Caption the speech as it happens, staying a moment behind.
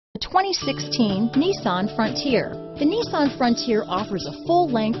2016 Nissan Frontier. The Nissan Frontier offers a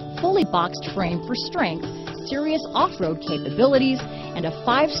full-length, fully boxed frame for strength, serious off-road capabilities, and a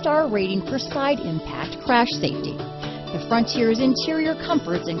 5-star rating for side impact crash safety. The Frontier's interior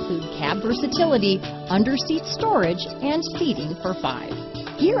comforts include cab versatility, under-seat storage, and seating for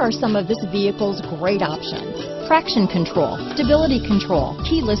 5. Here are some of this vehicle's great options: traction control, stability control,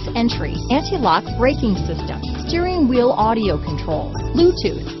 keyless entry, anti-lock braking system, steering wheel audio controls,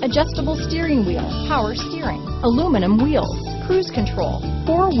 Bluetooth, adjustable steering wheel, power steering, aluminum wheels, cruise control,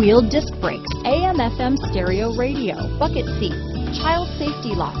 4-wheel disc brakes, AM/FM stereo radio, bucket seats, child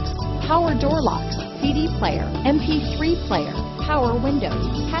safety locks, power door locks, CD player, MP3 player, power windows,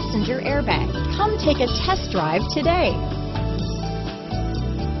 passenger airbag. Come take a test drive today.